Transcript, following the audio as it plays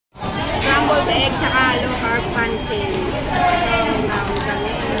egg, tsaka low carb pancake. Ito, baon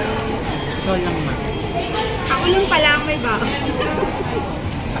kami. Ito lang ma. Ako lang pala, may baon.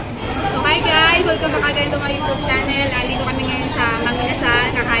 So hi guys, welcome back again to my YouTube channel. Andito kami ngayon sa MANG INASAL.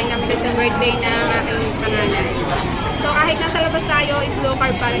 Kakain kami sa birthday ng aking panganay. So kahit nasa labas tayo, is low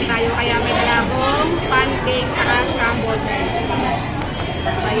carb pa rin tayo. Kaya may dala akong pancake saka scrambled eggs.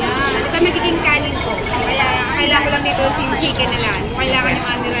 So ayan, ito magiging kanin ko. Kaya kailangan ko lang dito si chicken na lang. Kailangan yung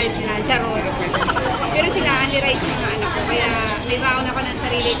only rice na, charot. Pero sila only rice yung mga anak ko. Kaya may baon ako ng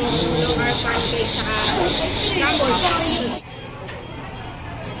sarili kong low carb pancake saka scrambled.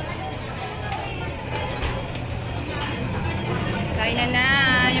 Kain na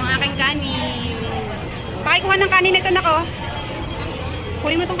yung aking kanin. Pakikuha ng kanin ito na ko.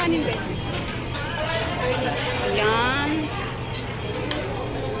 Kunin mo itong kanin, be. Ayan.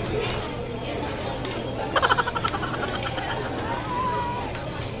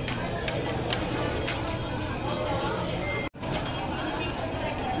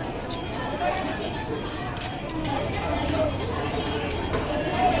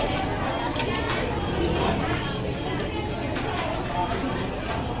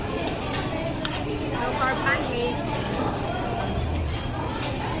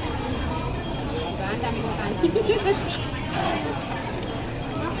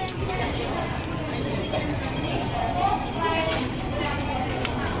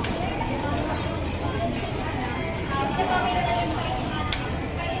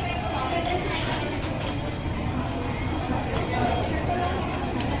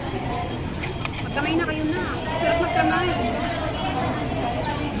 Magkamay na kayo na. Sarap magkamay.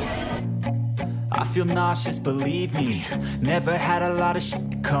 I feel nauseous, believe me. Never had a lot of shit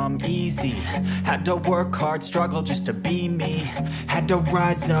come easy. Had to work hard, struggle just to be me. Had to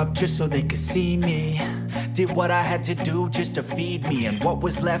rise up just so they could see me. Did what I had to do just to feed me. And what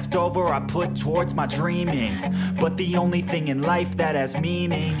was left over I put towards my dreaming. But the only thing in life that has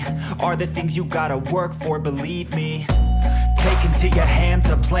meaning are the things you gotta work for, believe me. Take into your hands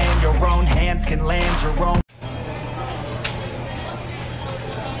a plan. Your own hands can land your own.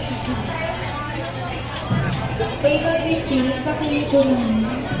 Table 15, kasi po lang.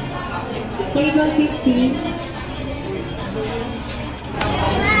 Table 15.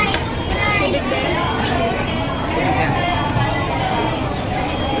 Tubig din.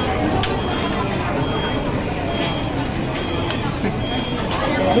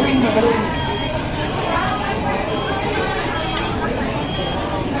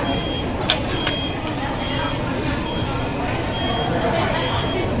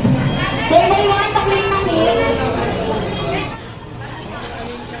 Table 1, takling kanin.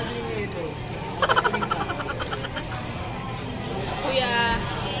 Kuya.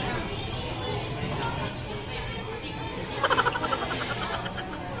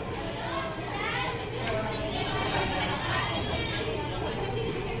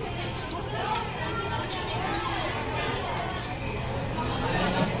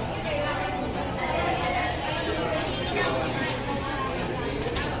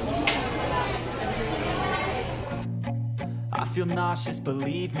 I feel nauseous,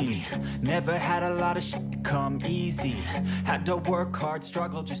 believe me. Never had a lot of shit come easy. Had to work hard,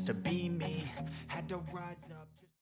 struggle just to be me.